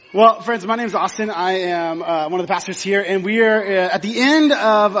Well, friends, my name is Austin. I am one of the pastors here, and we are at the end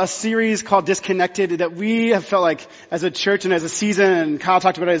of a series called Disconnected that we have felt like as a church and as a season, and Kyle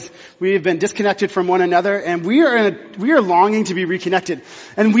talked about it, as we have been disconnected from one another, and we are longing to be reconnected.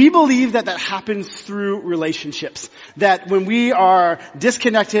 And we believe that happens through relationships. That when we are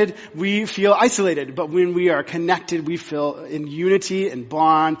disconnected, we feel isolated, but when we are connected, we feel in unity and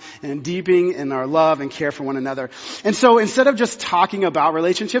bond and deepening in our love and care for one another. And so instead of just talking about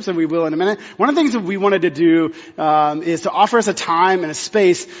relationships, and we will in a minute, one of the things that we wanted to do is to offer us a time and a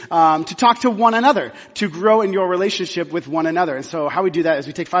space to talk to one another, to grow in your relationship with one another. And so how we do that is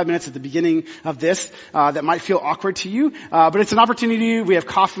we take 5 minutes at the beginning of this that might feel awkward to you, but it's an opportunity. We have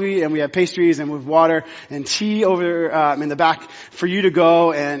coffee and we have pastries and we have water and tea over in the back for you to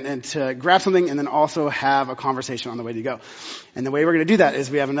go and to grab something and then also have a conversation on the way to go. And the way we're going to do that is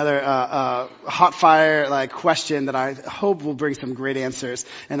we have another hot fire question that I hope will bring some great answers.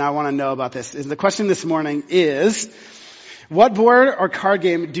 And I want to know about this. The question this morning is, what board or card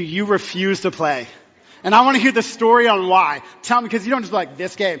game do you refuse to play? And I want to hear the story on why. Tell me, because you don't just be like,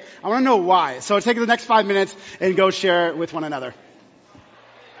 this game. I want to know why. So take the next 5 minutes and go share it with one another.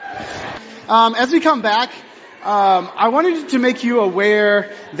 As we come back, I wanted to make you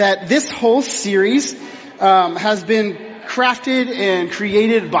aware that this whole series has been crafted and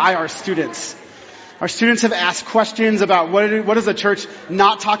created by our students. Our students have asked questions about what does the church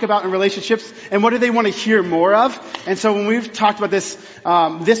not talk about in relationships, and what do they want to hear more of. And so when we've talked about this,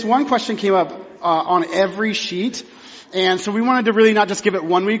 this one question came up on every sheet. And so we wanted to really not just give it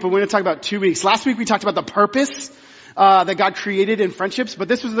 1 week, but we're going to talk about 2 weeks. Last week we talked about the purpose that God created in friendships, but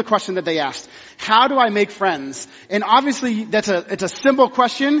this was the question that they asked. How do I make friends? And obviously it's a simple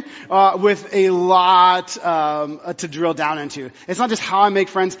question with a lot to drill down into. It's not just how I make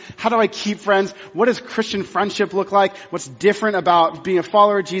friends. How do I keep friends? What does Christian friendship look like? What's different about being a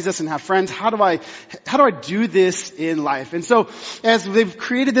follower of Jesus and have friends? How do I do this in life? And so as they've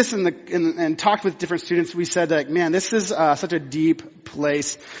created this and talked with different students, we said that, man, this is such a deep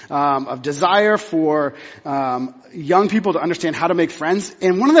place of desire for young people to understand how to make friends.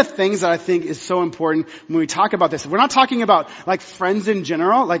 And one of the things that I think is so important when we talk about this, we're not talking about friends in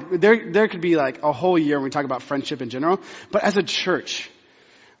general. There could be a whole year when we talk about friendship in general. But as a church,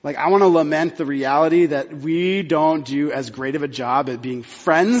 I want to lament the reality that we don't do as great of a job at being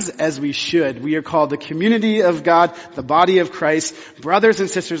friends as we should. We are called the community of God, the body of Christ, brothers and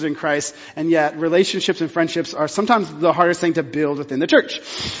sisters in Christ, and yet relationships and friendships are sometimes the hardest thing to build within the church.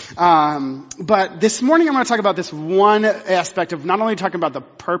 But this morning I'm going to talk about this one aspect of not only talking about the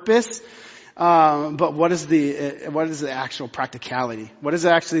purpose, but what is the actual practicality? What is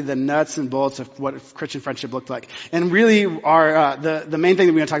actually the nuts and bolts of what Christian friendship looked like? And really the main thing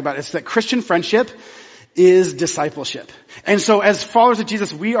that we're going to talk about is that Christian friendship is discipleship. And so as followers of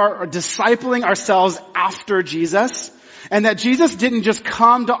Jesus, we are discipling ourselves after Jesus. And that Jesus didn't just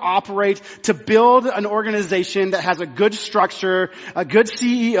come to operate, to build an organization that has a good structure, a good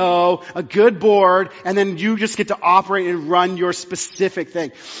CEO, a good board, and then you just get to operate and run your specific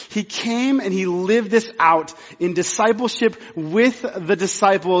thing. He came and he lived this out in discipleship with the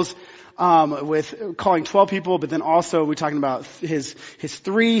disciples, with calling 12 people, but then also we're talking about his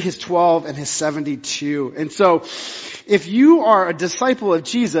 3, his 12, and his 72. And so if you are a disciple of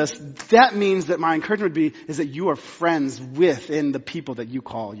Jesus, that means that my encouragement would be is that you are friends within the people that you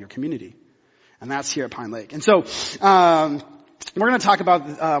call your community. And that's here at Pine Lake. And so, we're going to talk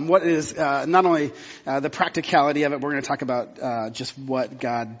about what is not only the practicality of it, we're going to talk about just what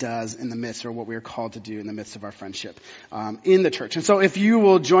God does in the midst, or what we are called to do in the midst of our friendship in the church. And so if you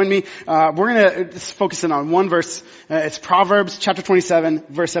will join me, we're going to focus in on one verse. It's Proverbs chapter 27,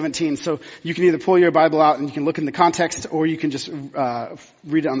 verse 17. So you can either pull your Bible out and you can look in the context, or you can just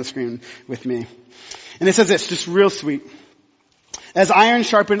read it on the screen with me. And it says this, just real sweet. As iron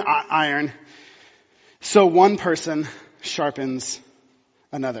sharpens iron, so one person sharpens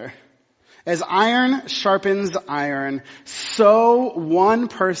another. As iron sharpens iron, so one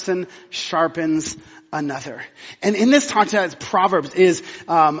person sharpens another. And in this context, Proverbs is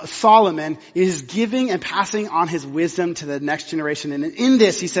Solomon is giving and passing on his wisdom to the next generation. And in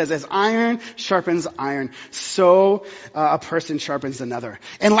this, he says, as iron sharpens iron, so a person sharpens another.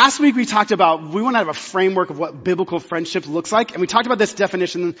 And last week we talked about, we want to have a framework of what biblical friendship looks like. And we talked about this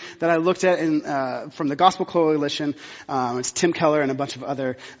definition that I looked at from the Gospel Coalition. It's Tim Keller and a bunch of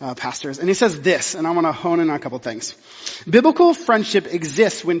other pastors. And he says this, and I want to hone in on a couple things. Biblical friendship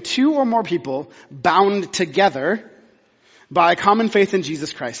exists when two or more people bound together by a common faith in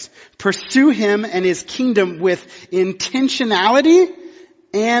Jesus Christ pursue him and his kingdom with intentionality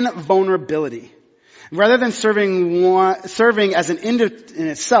and vulnerability. Rather than serving as an end in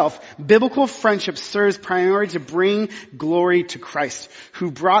itself, biblical friendship serves primarily to bring glory to Christ,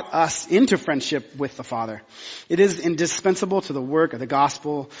 who brought us into friendship with the Father. It is indispensable to the work of the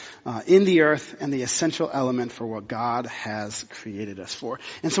gospel in the earth and the essential element for what God has created us for.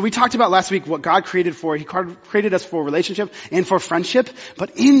 And so we talked about last week what God created for. He created us for relationship and for friendship,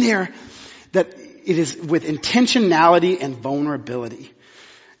 but in there that it is with intentionality and vulnerability.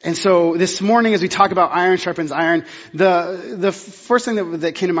 And so this morning, as we talk about iron sharpens iron, the first thing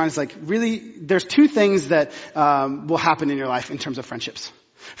that came to mind is like, really, there's two things that will happen in your life in terms of friendships.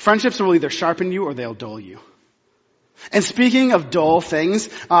 Friendships will either sharpen you or they'll dull you. And speaking of dull things,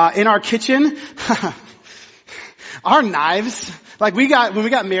 in our kitchen, our knives, like when we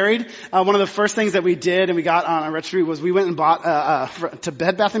got married, one of the first things that we did and we got on a retreat was we went and bought, to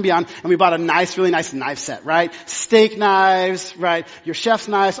Bed Bath & Beyond, and we bought a really nice knife set, right? Steak knives, right? Your chef's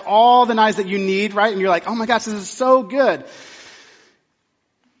knives, all the knives that you need, right? And you're like, oh my gosh, this is so good.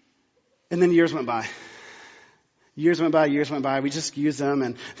 And then years went by. Years went by, we just used them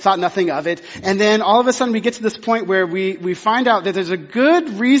and thought nothing of it. And then all of a sudden we get to this point where we find out that there's a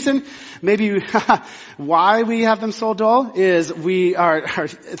good reason, maybe why we have them so dull, is our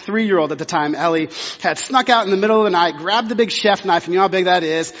 3-year-old at the time, Ellie, had snuck out in the middle of the night, grabbed the big chef knife, and you know how big that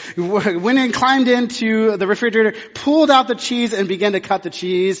is, went and climbed into the refrigerator, pulled out the cheese and began to cut the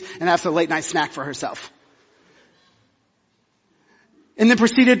cheese and have some late night snack for herself. And then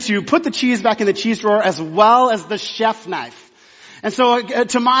proceeded to put the cheese back in the cheese drawer as well as the chef knife. And so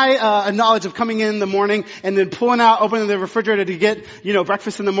to my knowledge of coming in the morning and then opening the refrigerator to get,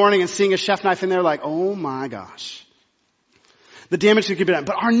 breakfast in the morning and seeing a chef knife in there, like, oh my gosh. The damage that could be done.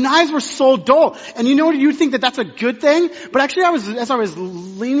 But our knives were so dull. And you know what? You think that that's a good thing? But actually as I was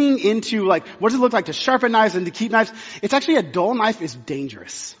leaning into like, what does it look like to sharpen knives and to keep knives? It's actually a dull knife is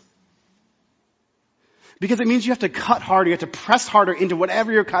dangerous. Because it means you have to cut harder, you have to press harder into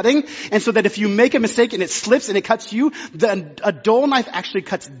whatever you're cutting, and so that if you make a mistake and it slips and it cuts you, a dull knife actually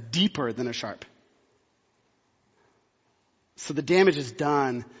cuts deeper than a sharp. So the damage is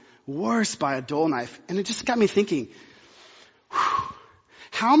done worse by a dull knife. And it just got me thinking,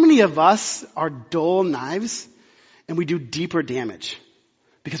 how many of us are dull knives and we do deeper damage?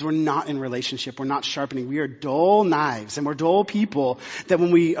 Because we're not in relationship, we're not sharpening. We are dull knives and we're dull people that when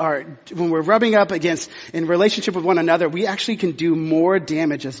we're rubbing up against in relationship with one another, we actually can do more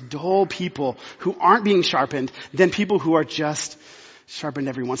damage as dull people who aren't being sharpened than people who are just sharpened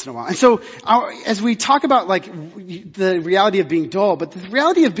every once in a while. And so as we talk about like the reality of being dull, but the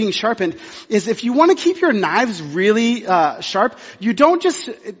reality of being sharpened is if you want to keep your knives really sharp, you don't just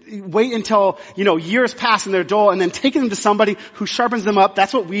wait until, years pass and they're dull and then take them to somebody who sharpens them up.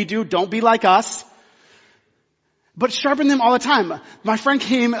 That's what we do. Don't be like us. But sharpen them all the time. My friend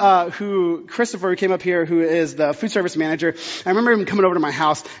Christopher, who came up here, who is the food service manager, I remember him coming over to my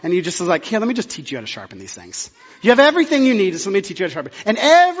house, and he just was like, here, let me just teach you how to sharpen these things. You have everything you need, so let me teach you how to sharpen it. And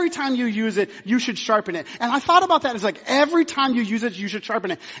every time you use it, you should sharpen it. And I thought about that as like, every time you use it, you should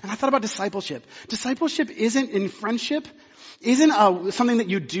sharpen it. And I thought about discipleship. Discipleship isn't in friendship, isn't something that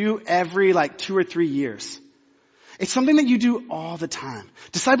you do every 2 or 3 years. It's something that you do all the time.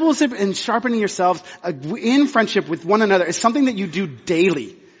 Discipleship and sharpening yourselves in friendship with one another is something that you do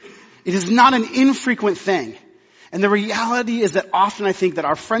daily. It is not an infrequent thing. And the reality is that often I think that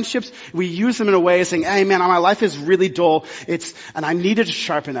our friendships, we use them in a way of saying, hey man, my life is really dull. And I needed to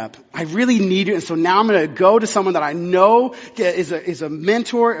sharpen up. I really need it. And so now I'm going to go to someone that I know is a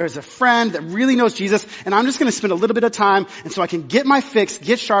mentor or is a friend that really knows Jesus. And I'm just going to spend a little bit of time. And so I can get my fix,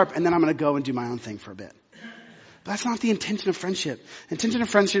 get sharp, and then I'm going to go and do my own thing for a bit. But that's not the intention of friendship. The intention of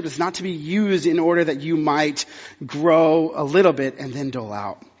friendship is not to be used in order that you might grow a little bit and then dole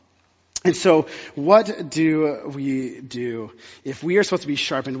out. And so what do we do? If we are supposed to be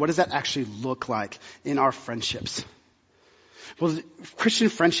sharpened, what does that actually look like in our friendships? Well, Christian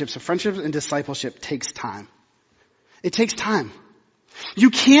friendships, or friendship and discipleship takes time. It takes time. You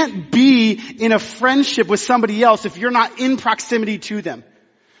can't be in a friendship with somebody else if you're not in proximity to them.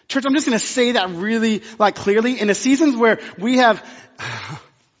 Church, I'm just going to say that really clearly. In the seasons where we have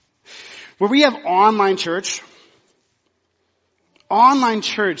online church,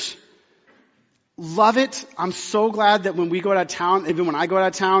 love it. I'm so glad that when we go out of town, even when I go out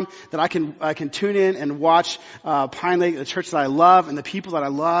of town, that I can tune in and watch Pine Lake, the church that I love, and the people that I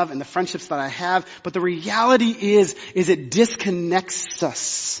love, and the friendships that I have. But the reality is it disconnects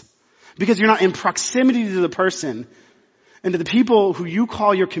us because you're not in proximity to the person and to the people who you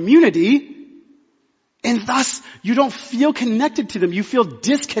call your community, and thus you don't feel connected to them. You feel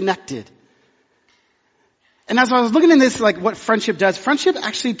disconnected. And as I was looking at this, what friendship does, friendship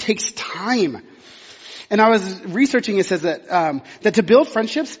actually takes time. And I was researching, it says that to build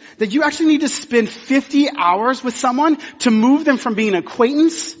friendships, that you actually need to spend 50 hours with someone to move them from being an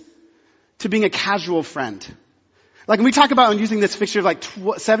acquaintance to being a casual friend. Like when we talk about, and using this fixture of like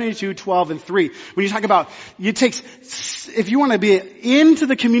 72, 12, and 3, when you talk about, it takes, if you want to be into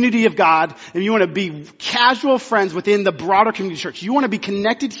the community of God, and you want to be casual friends within the broader community church, you want to be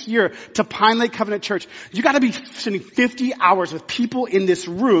connected here to Pine Lake Covenant Church, you got to be spending 50 hours with people in this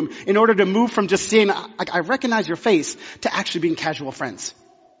room in order to move from just saying, like, I recognize your face, to actually being casual friends.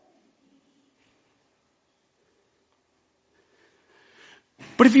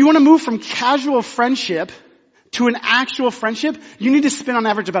 But if you want to move from casual friendship to an actual friendship, you need to spend on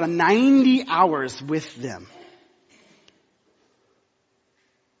average about 90 hours with them.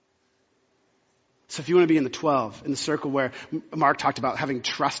 So if you want to be in the 12, in the circle where Mark talked about having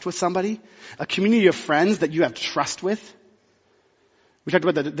trust with somebody, a community of friends that you have trust with. We talked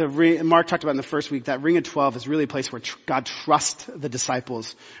about the ring, Mark talked about in the first week, that ring of 12 is really a place where God trusts the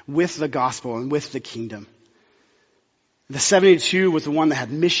disciples with the gospel and with the kingdom. The 72 was the one that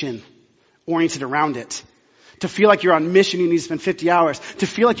had mission oriented around it. To feel like you're on mission, you need to spend 50 hours. To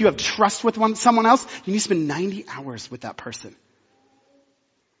feel like you have trust with someone else, you need to spend 90 hours with that person.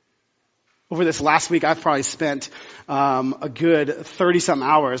 Over this last week, I've probably spent a good 30-something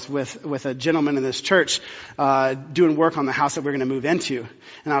hours with a gentleman in this church doing work on the house that we're going to move into.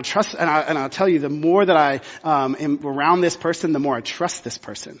 And I'll tell you, the more that I am around this person, the more I trust this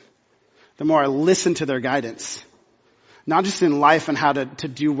person. The more I listen to their guidance. Not just in life and how to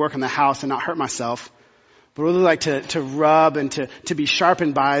do work on the house and not hurt myself, but really like to rub and to be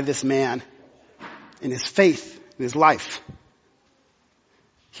sharpened by this man in his faith, in his life.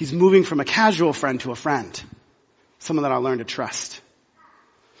 He's moving from a casual friend to a friend. Someone that I learned to trust.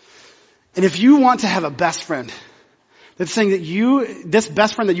 And if you want to have a best friend, that's saying that this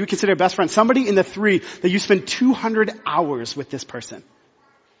best friend that you consider a best friend, somebody in the 3 that you spend 200 hours with this person.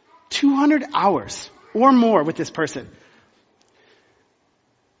 200 hours or more with this person.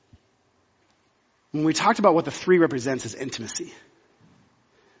 When we talked about what the 3 represents as intimacy,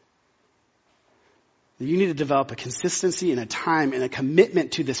 you need to develop a consistency and a time and a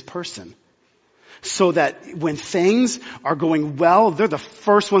commitment to this person so that when things are going well, they're the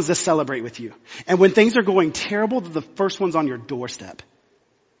first ones to celebrate with you. And when things are going terrible, they're the first ones on your doorstep.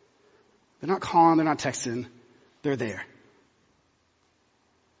 They're not calling, they're not texting, they're there.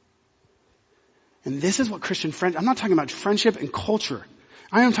 And this is what Christian friends, I'm not talking about friendship and culture.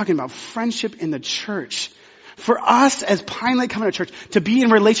 I am talking about friendship in the church. For us as Pine Lake Covenant Church to be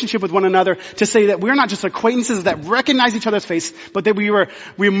in relationship with one another, to say that we're not just acquaintances that recognize each other's face, but that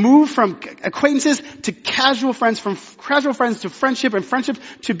we move from acquaintances to casual friends, from casual friends to friendship, and friendship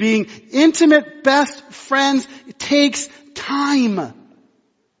to being intimate best friends. It takes time.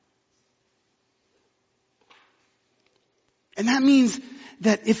 And that means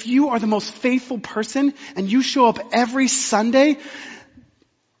that if you are the most faithful person and you show up every Sunday,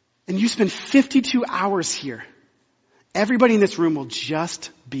 and you spend 52 hours here, everybody in this room will just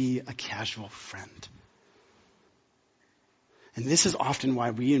be a casual friend. And this is often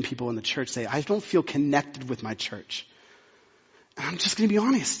why we and people in the church say, I don't feel connected with my church. And I'm just going to be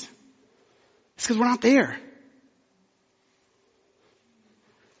honest. It's because we're not there.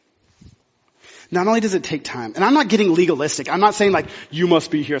 Not only does it take time, and I'm not getting legalistic. I'm not saying like, you must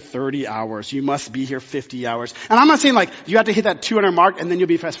be here 30 hours. You must be here 50 hours. And I'm not saying like, you have to hit that 200 mark and then you'll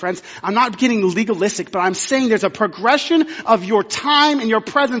be best friends. I'm not getting legalistic, but I'm saying there's a progression of your time and your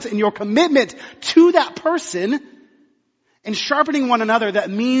presence and your commitment to that person and sharpening one another. That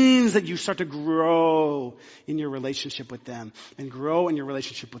means that you start to grow in your relationship with them and grow in your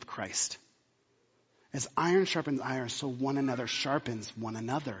relationship with Christ. As iron sharpens iron, so one another sharpens one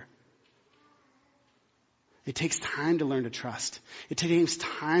another. It takes time to learn to trust. It takes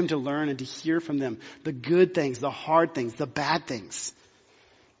time to learn and to hear from them the good things, the hard things, the bad things.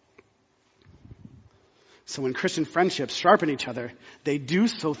 So when Christian friendships sharpen each other, they do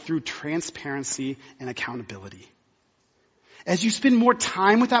so through transparency and accountability. As you spend more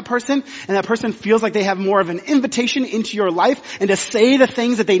time with that person and that person feels like they have more of an invitation into your life and to say the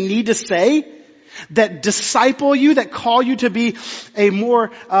things that they need to say, that disciple you, that call you to be a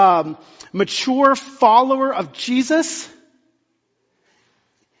more mature follower of Jesus,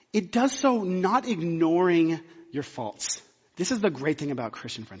 it does so not ignoring your faults. This is the great thing about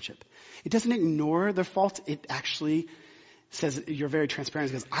Christian friendship. It doesn't ignore their faults. It actually says you're very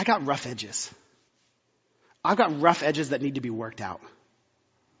transparent because I got rough edges. I've got rough edges that need to be worked out.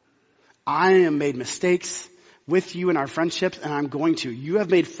 I have made mistakes with you in our friendships, and I'm going to. You have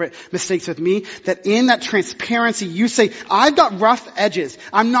made mistakes with me, that in that transparency you say, I've got rough edges.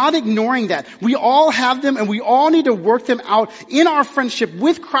 I'm not ignoring that. We all have them, and we all need to work them out in our friendship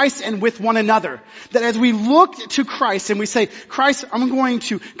with Christ and with one another. That as we look to Christ and we say, Christ, I'm going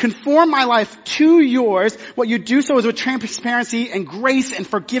to conform my life to yours, what you do so is with transparency and grace and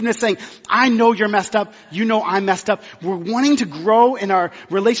forgiveness, saying, I know you're messed up. You know I'm messed up. We're wanting to grow in our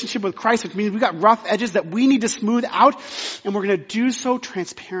relationship with Christ, which means we've got rough edges that we need to smooth out, and we're going to do so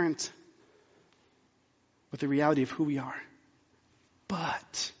transparent with the reality of who we are.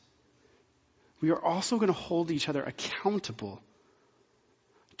 But we are also going to hold each other accountable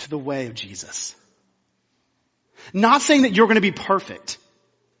to the way of Jesus. Not saying that you're going to be perfect.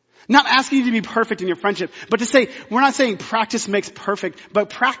 Not asking you to be perfect in your friendship, but to say, we're not saying practice makes perfect, but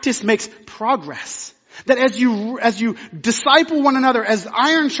practice makes progress. That as you disciple one another, as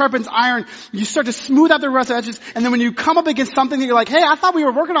iron sharpens iron, you start to smooth out the rough edges, and then when you come up against something that you're like, hey, I thought we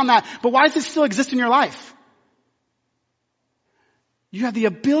were working on that, but why does it still exist in your life? You have the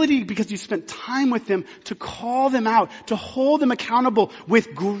ability, because you spent time with them, to call them out, to hold them accountable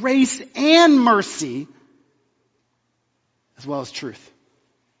with grace and mercy, as well as truth.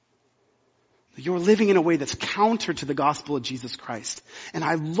 You're living in a way that's counter to the gospel of Jesus Christ. And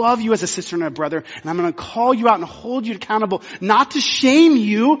I love you as a sister and a brother, and I'm going to call you out and hold you accountable, not to shame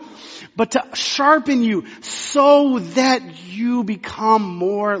you, but to sharpen you so that you become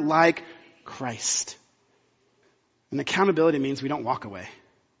more like Christ. And accountability means we don't walk away.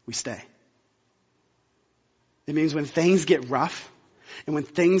 We stay. It means when things get rough, and when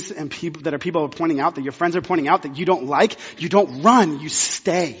things and people are pointing out, that your friends are pointing out that you don't like, you don't run, you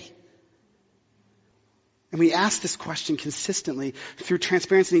stay. And we ask this question consistently through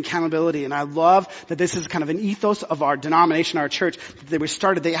transparency and accountability. And I love that this is kind of an ethos of our denomination, our church, that they were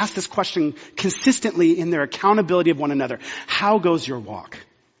started. They ask this question consistently in their accountability of one another. How goes your walk?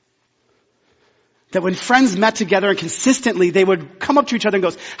 That when friends met together and consistently, they would come up to each other and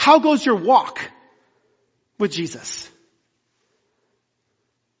go, how goes your walk with Jesus?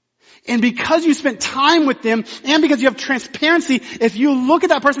 And because you spent time with them, and because you have transparency, if you look at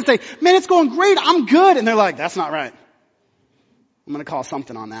that person and say, man, it's going great, I'm good. And they're like, that's not right. I'm going to call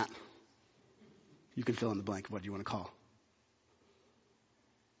something on that. You can fill in the blank of what you want to call.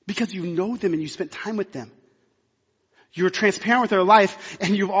 Because you know them and you spent time with them. You're transparent with their life,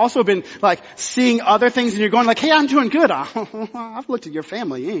 and you've also been like seeing other things, and you're going like, hey, I'm doing good. I've looked at your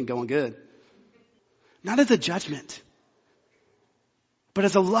family. You ain't going good. Not as a judgment, but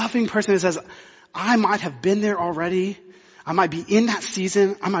as a loving person that says, I might have been there already. I might be in that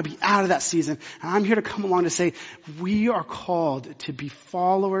season. I might be out of that season. And I'm here to come along to say, we are called to be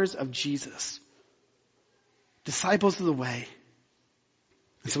followers of Jesus. Disciples of the way.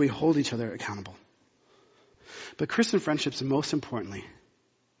 And so we hold each other accountable. But Christian friendships, and most importantly,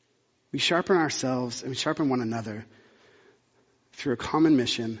 we sharpen ourselves and we sharpen one another through a common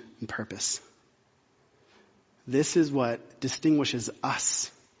mission and purpose. This is what distinguishes us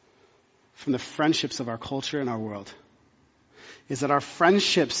from the friendships of our culture and our world. Is that our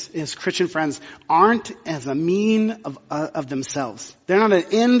friendships as Christian friends aren't as a mean of themselves. They're not an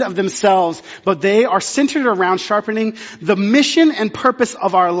end of themselves, but they are centered around sharpening the mission and purpose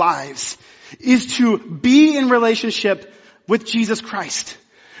of our lives. Is to be in relationship with Jesus Christ.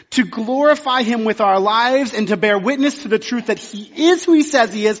 To glorify Him with our lives and to bear witness to the truth that He is who He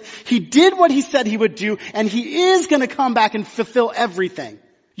says He is. He did what He said He would do, and He is going to come back and fulfill everything.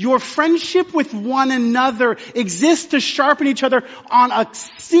 Your friendship with one another exists to sharpen each other on a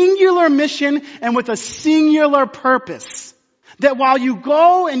singular mission and with a singular purpose. That while you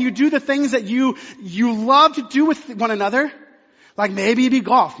go and you do the things that you love to do with one another, like maybe it'd be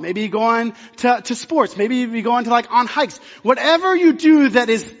golf, maybe going to sports, maybe you'd be going to like on hikes. Whatever you do that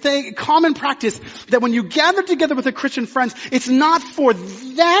is common practice, that when you gather together with the Christian friends, it's not for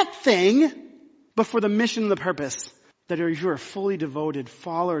that thing, but for the mission and the purpose. That you are a fully devoted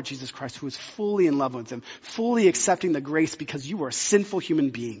follower of Jesus Christ who is fully in love with Him, fully accepting the grace because you are a sinful human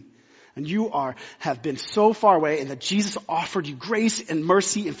being. And you have been so far away, and that Jesus offered you grace and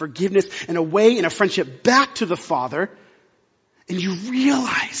mercy and forgiveness and a way and a friendship back to the Father. And you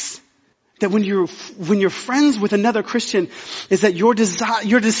realize that when you're friends with another Christian, is that your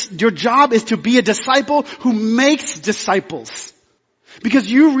job is to be a disciple who makes disciples.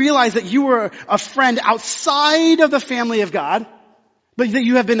 Because you realize that you are a friend outside of the family of God, but that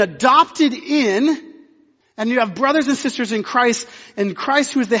you have been adopted in And you have brothers and sisters in Christ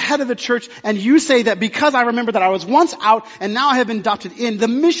who is the head of the church, and you say that because I remember that I was once out and now I have been adopted in, the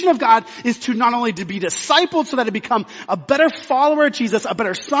mission of God is to not only to be discipled so that I become a better follower of Jesus, a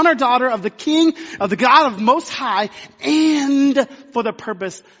better son or daughter of the King, of the God of Most High, and for the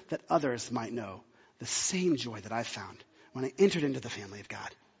purpose that others might know the same joy that I found when I entered into the family of God.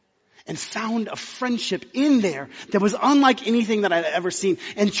 And found a friendship in there that was unlike anything that I'd ever seen.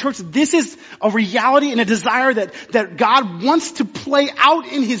 And church, this is a reality and a desire that God wants to play out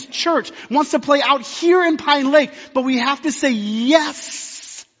in His church, wants to play out here in Pine Lake. But we have to say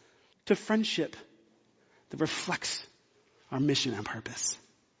yes to friendship that reflects our mission and purpose,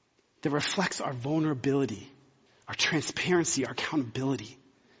 that reflects our vulnerability, our transparency, our accountability,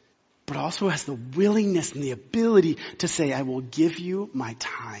 but also has the willingness and the ability to say, I will give you my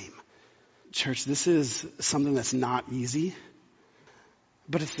time. Church, this is something that's not easy,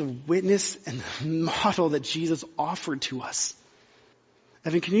 but it's the witness and the model that Jesus offered to us.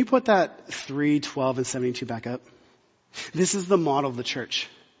 Evan, can you put that 3, 12, and 72 back up? This is the model of the church.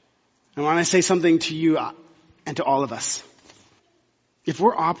 And when I say something to you and to all of us, if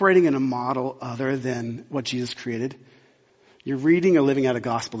we're operating in a model other than what Jesus created, you're reading or living out a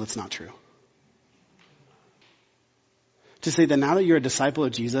gospel that's not true. To say that now that you're a disciple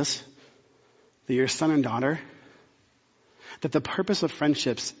of Jesus, that you're a son and daughter, that the purpose of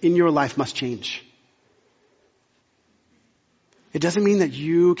friendships in your life must change. It doesn't mean that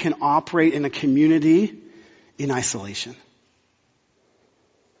you can operate in a community in isolation.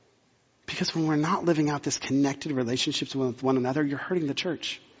 Because when we're not living out this connected relationships with one another, you're hurting the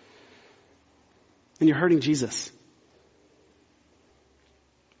church. And you're hurting Jesus.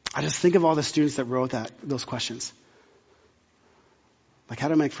 I just think of all the students that wrote those questions. Like, how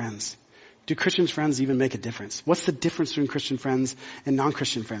to make friends? Do Christian friends even make a difference? What's the difference between Christian friends and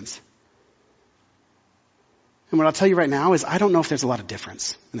non-Christian friends? And what I'll tell you right now is I don't know if there's a lot of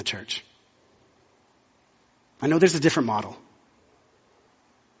difference in the church. I know there's a different model.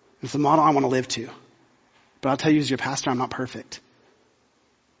 It's the model I want to live to. But I'll tell you as your pastor, I'm not perfect.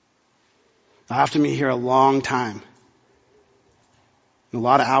 I have to be here a long time. A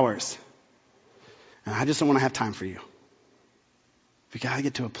lot of hours. And I just don't want to have time for you. We got to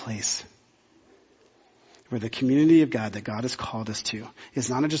get to a place where the community of God that God has called us to is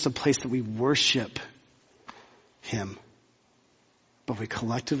not just a place that we worship Him, but we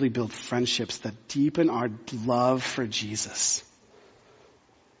collectively build friendships that deepen our love for Jesus.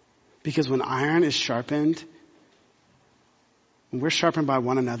 Because when iron is sharpened, when we're sharpened by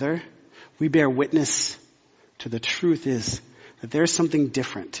one another, we bear witness to the truth is that there's something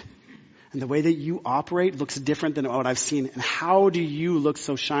different. And the way that you operate looks different than what I've seen. And how do you look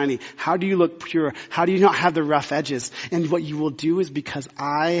so shiny? How do you look pure? How do you not have the rough edges? And what you will do is because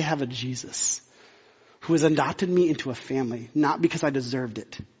I have a Jesus who has adopted me into a family, not because I deserved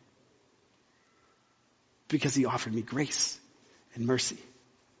it, because He offered me grace and mercy.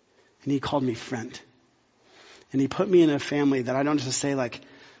 And He called me friend. And He put me in a family that I don't just say like,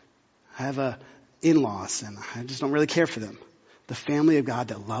 I have in-laws and I just don't really care for them. The family of God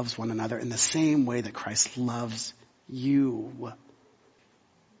that loves one another in the same way that Christ loves you.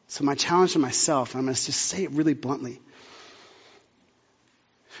 So my challenge to myself, and I'm going to just say it really bluntly,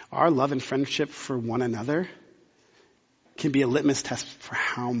 our love and friendship for one another can be a litmus test for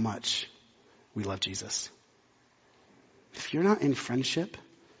how much we love Jesus. If you're not in friendship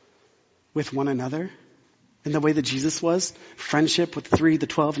with one another in the way that Jesus was, friendship with 3, the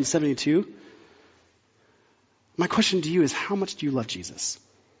 12, and 72, my question to you is, how much do you love Jesus?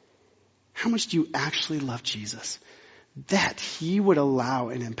 How much do you actually love Jesus? That He would allow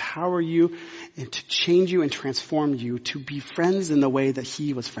and empower you and to change you and transform you to be friends in the way that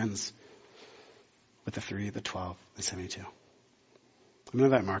He was friends with the 3, the 12, and 72. I'm going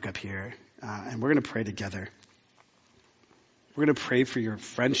to invite Mark up here, and we're going to pray together. We're going to pray for your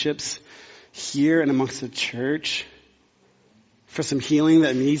friendships here and amongst the church, for some healing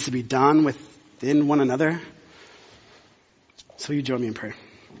that needs to be done within one another. So you join me in prayer.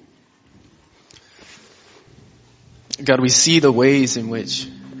 God, we see the ways in which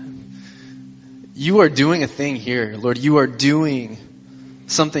You are doing a thing here. Lord, You are doing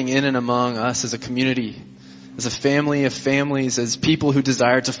something in and among us as a community, as a family of families, as people who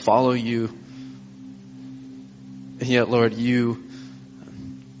desire to follow You. And yet, Lord, You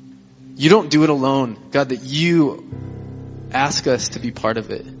don't do it alone. God, that You ask us to be part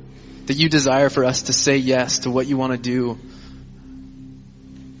of it. That You desire for us to say yes to what You want to do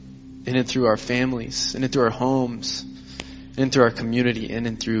in and through our families, in and through our homes, in and through our community, in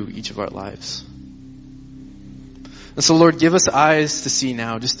and through each of our lives. And so, Lord, give us eyes to see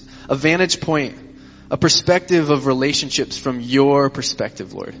now, just a vantage point a perspective of relationships from your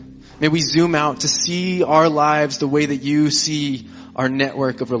perspective, Lord. May we zoom out to see our lives the way that you see our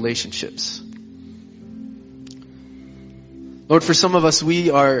network of relationships. Lord, for some of us, we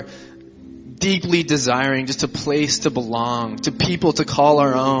are deeply desiring just a place to belong, to people to call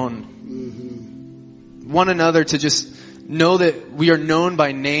our own, one another to just know that we are known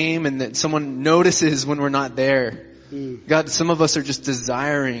by name and that someone notices when we're not there. God, some of us are just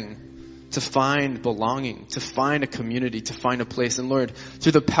desiring to find belonging, to find a community, to find a place. And Lord,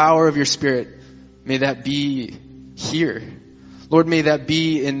 through the power of your Spirit, may that be here. Lord, may that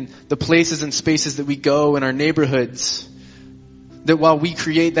be in the places and spaces that we go in our neighborhoods. That while we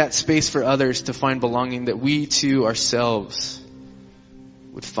create that space for others to find belonging, that we too ourselves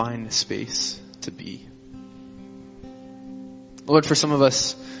would find a space to be. Lord, for some of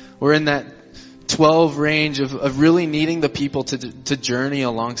us, we're in that 12 range of really needing the people to journey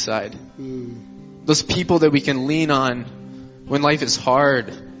alongside. Those people that we can lean on when life is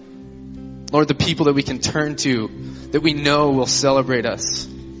hard. Lord, the people that we can turn to, that we know will celebrate us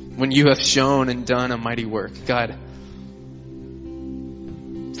when you have shown and done a mighty work. God,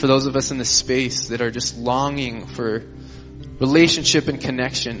 for those of us in this space that are just longing for relationship and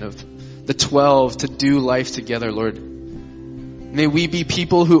connection of the 12 to do life together, Lord, may we be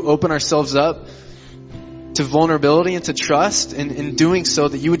people who open ourselves up to vulnerability and to trust, and in doing so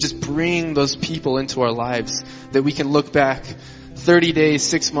that you would just bring those people into our lives, that we can look back 30 days,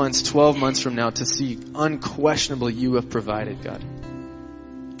 6 months, 12 months from now to see unquestionably you have provided, God.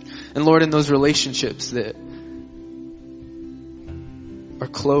 And Lord, in those relationships that are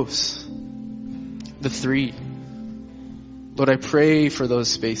close, the 3, Lord, I pray for those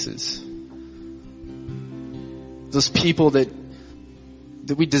spaces. Those people that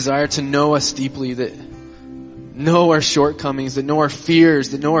we desire to know us deeply, that know our shortcomings, that know our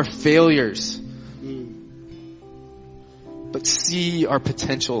fears, that know our failures, but see our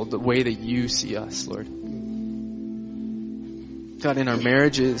potential the way that you see us, Lord. God, in our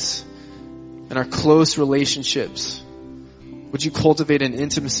marriages, in our close relationships, would you cultivate an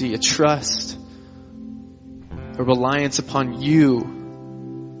intimacy, a trust, a reliance upon you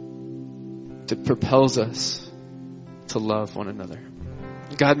that propels us to love one another.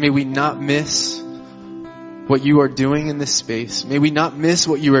 God, may we not miss what you are doing in this space. May we not miss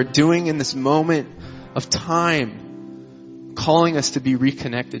what you are doing in this moment of time, calling us to be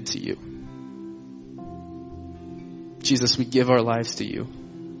reconnected to you. Jesus, we give our lives to you.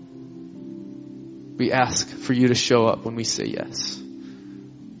 We ask for you to show up when we say yes,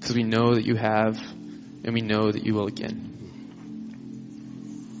 because we know that you have, and we know that you will again.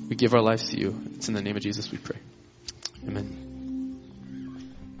 We give our lives to you. It's in the name of Jesus we pray. Amen.